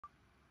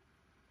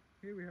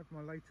Here we have my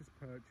latest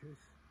purchase,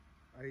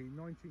 a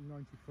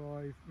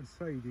 1995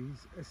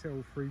 Mercedes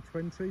SL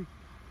R129.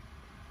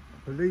 I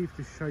believe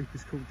this shape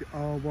is called the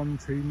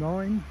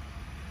R129.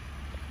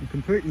 I'm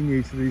completely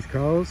new to these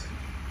cars,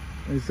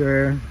 as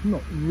they're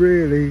not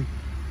really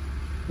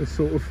the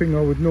sort of thing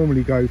I would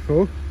normally go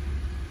for,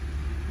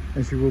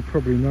 as you will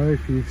probably know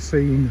if you've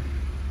seen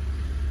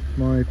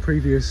my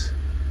previous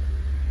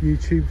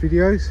YouTube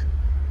videos.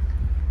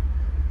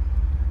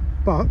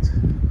 But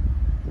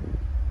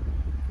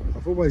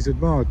I've always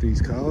admired these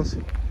cars,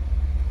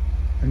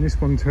 and this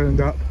one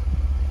turned up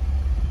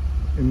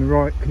in the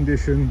right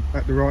condition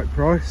at the right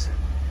price,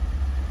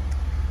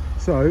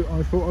 so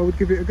I thought I would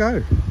give it a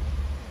go.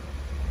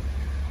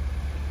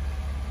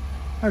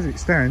 As it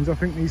stands, I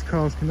think these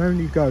cars can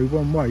only go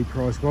one way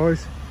price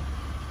wise,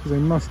 because they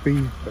must be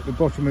at the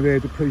bottom of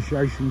their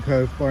depreciation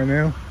curve by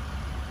now,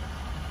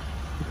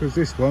 because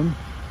this one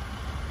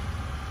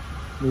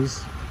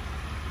was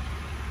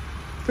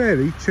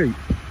fairly cheap.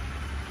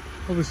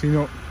 Obviously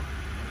not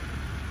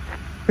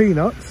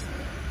peanuts,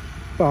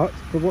 but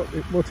for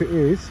what it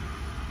is,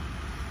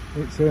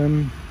 it's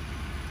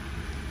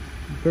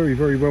very,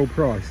 very well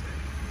priced.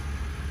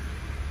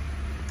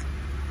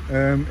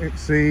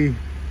 It's the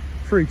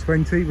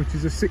 320, which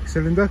is a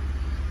 6-cylinder.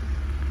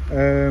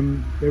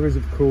 There is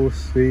of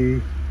course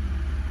the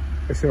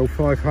SL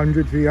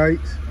 500 V8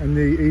 and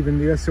even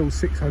the SL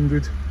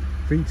 600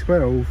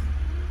 V12.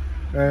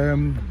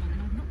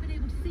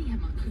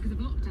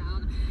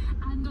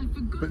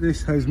 But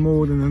this has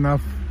more than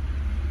enough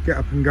get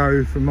up and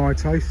go for my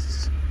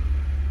tastes.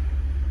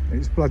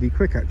 It's bloody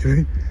quick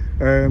actually,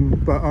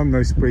 but I'm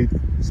no speed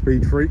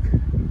freak.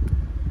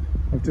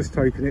 I've just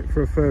taken it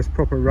for a first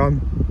proper run,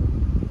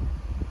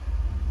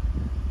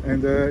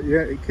 and yeah,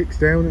 it kicks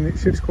down and it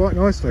shifts quite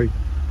nicely.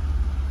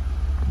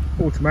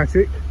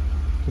 Automatic,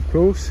 of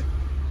course,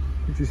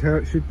 which is how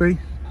it should be.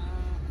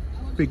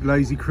 Big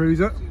lazy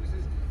cruiser.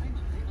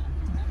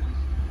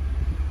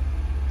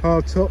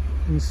 Hard top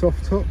and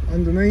soft top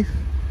underneath.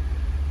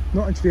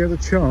 Not actually had a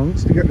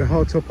chance to get the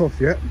hard top off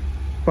yet,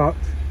 but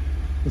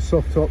the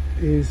soft top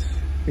is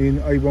in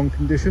A1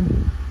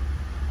 condition.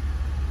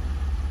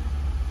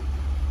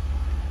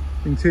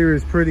 Interior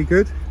is pretty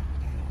good.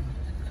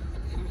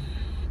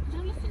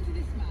 Now listen to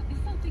this, Matt.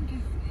 This I think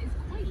is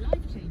quite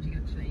life-changing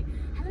actually.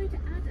 Hello to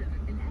Adam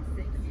in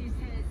Essex, who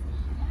says,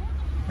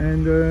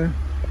 And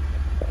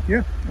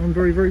yeah, I'm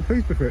very, very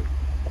pleased with it.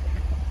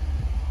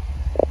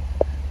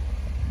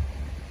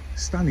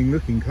 Stunning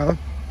looking car.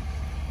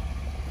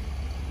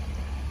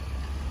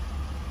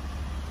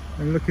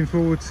 And looking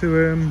forward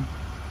to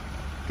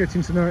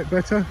getting to know it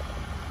better,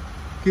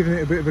 giving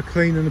it a bit of a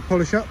clean and a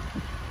polish up,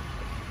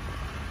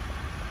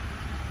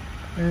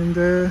 and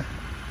I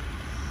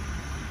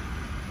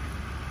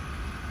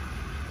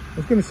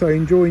was going to say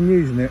enjoying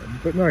using it,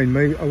 but knowing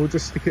me, I will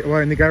just stick it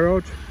away in the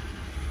garage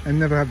and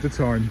never have the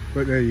time.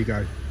 But there you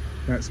go,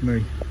 that's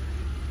me.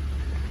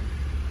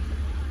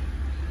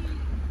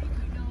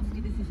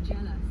 this is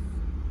jealous.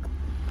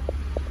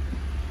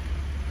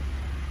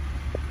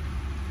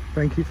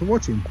 Thank you for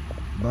watching.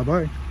 Bye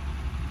bye.